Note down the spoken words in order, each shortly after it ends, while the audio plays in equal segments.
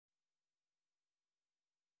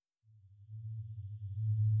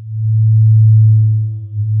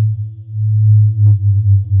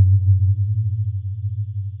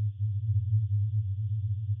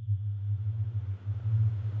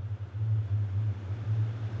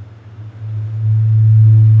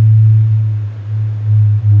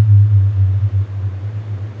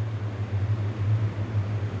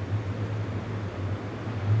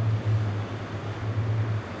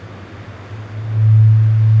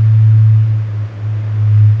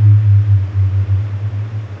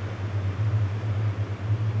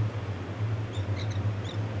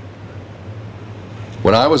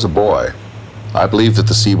When I was a boy, I believed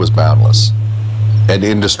that the sea was boundless and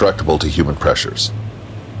indestructible to human pressures.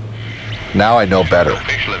 Now I know better.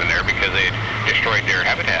 Fish living there because they destroyed their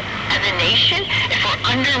habitat. As a nation, if we're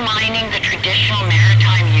undermining the traditional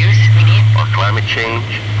maritime use, we need... Or climate change,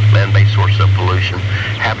 land-based source of pollution,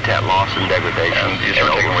 habitat loss and degradation. And you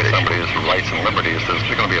start taking away somebody's rights and liberties, there's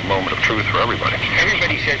going to be a moment of truth for everybody.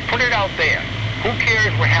 Everybody says, put it out there. Who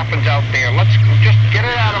cares what happens out there? Let's just get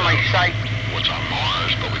it out of my sight. What's on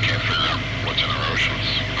Mars, but we can't figure out what's in our oceans.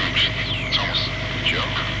 Oops, it's almost a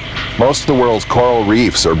joke. Most of the world's coral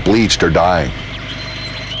reefs are bleached or dying.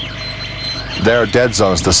 There are dead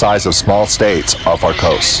zones the size of small states off our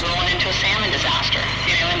coasts. Rolling into a salmon disaster,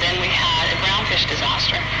 and then we had a brownfish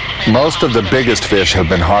disaster. Most of the biggest fish have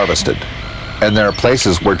been harvested, and there are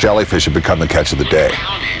places where jellyfish have become the catch of the day.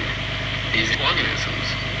 These organisms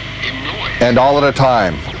ignore. And all at a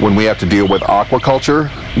time when we have to deal with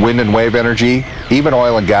aquaculture, wind and wave energy, even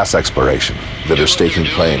oil and gas exploration that are staking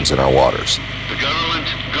claims in our waters. The government's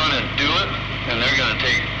gonna do it, and they're gonna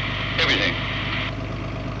take everything.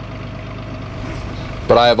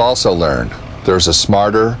 But I have also learned there's a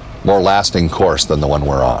smarter, more lasting course than the one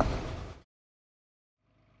we're on.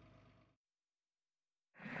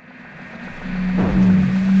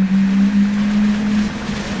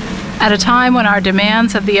 At a time when our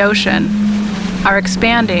demands of the ocean are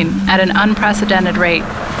expanding at an unprecedented rate,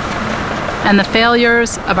 and the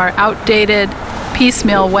failures of our outdated,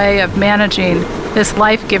 piecemeal way of managing this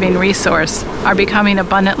life-giving resource are becoming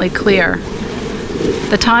abundantly clear,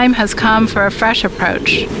 the time has come for a fresh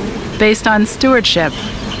approach based on stewardship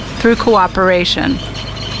through cooperation.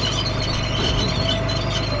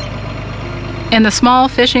 In the small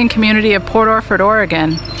fishing community of Port Orford,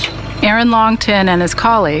 Oregon, Aaron Longton and his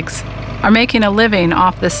colleagues are making a living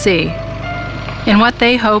off the sea in what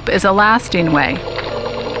they hope is a lasting way.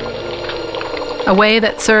 A way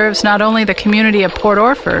that serves not only the community of Port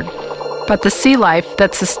Orford, but the sea life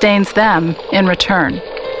that sustains them in return.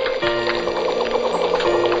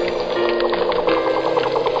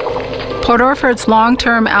 Port Orford's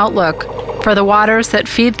long-term outlook for the waters that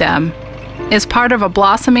feed them is part of a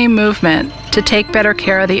blossoming movement to take better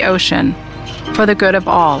care of the ocean for the good of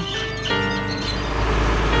all.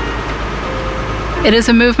 It is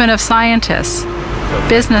a movement of scientists,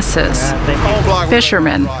 businesses,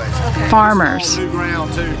 fishermen, farmers,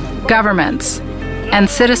 governments, and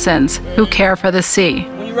citizens who care for the sea.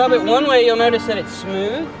 When you rub it one way, you'll notice that it's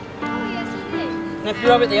smooth. Oh, yes, it is. And if you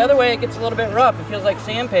rub it the other way, it gets a little bit rough. It feels like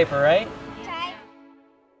sandpaper, right? Okay.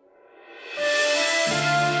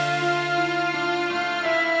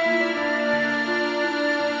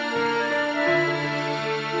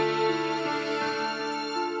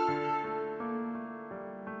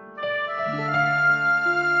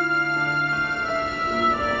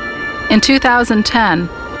 In 2010,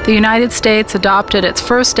 the United States adopted its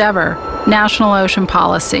first ever national ocean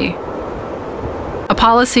policy, a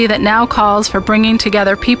policy that now calls for bringing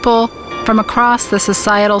together people from across the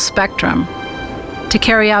societal spectrum to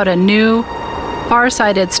carry out a new,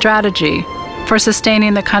 far-sighted strategy for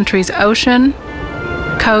sustaining the country's ocean,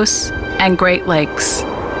 coasts, and Great Lakes.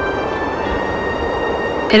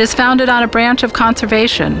 It is founded on a branch of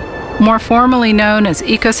conservation, more formally known as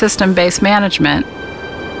ecosystem-based management,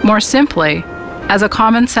 more simply, as a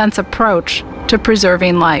common-sense approach to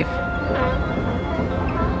preserving life.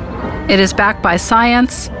 It is backed by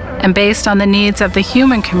science and based on the needs of the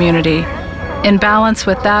human community in balance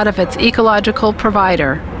with that of its ecological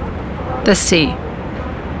provider, the sea.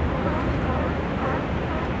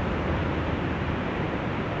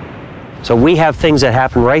 So we have things that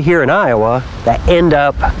happen right here in Iowa that end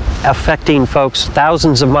up affecting folks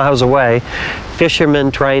thousands of miles away, fishermen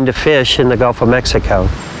trying to fish in the Gulf of Mexico.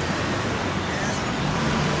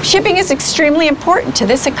 Shipping is extremely important to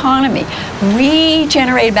this economy. We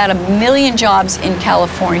generate about 1 million jobs in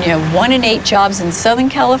California. 1 in 8 jobs in Southern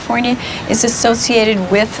California is associated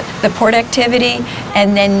with the port activity,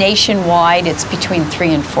 and then nationwide it's between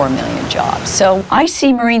 3 and 4 million jobs. So I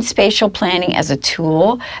see marine spatial planning as a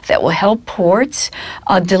tool that will help ports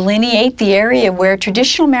delineate the area where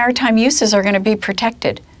traditional maritime uses are going to be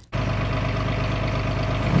protected.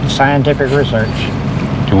 Scientific research.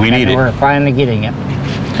 Do we need it? We're finally getting it.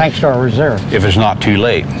 Thanks to our reserve. If it's not too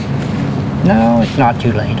late. No, it's not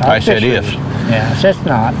too late. I said if. Yes, it's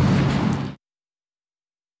not.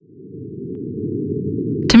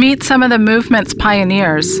 To meet some of the movement's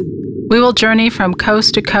pioneers, we will journey from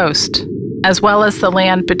coast to coast, as well as the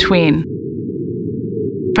land between.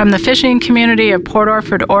 From the fishing community of Port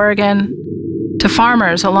Orford, Oregon, to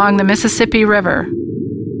farmers along the Mississippi River,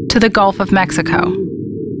 to the Gulf of Mexico.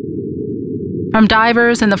 From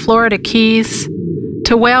divers in the Florida Keys,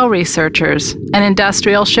 to whale researchers and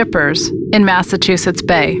industrial shippers in Massachusetts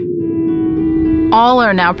Bay. All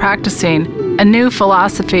are now practicing a new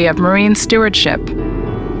philosophy of marine stewardship,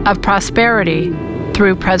 of prosperity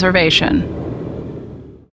through preservation.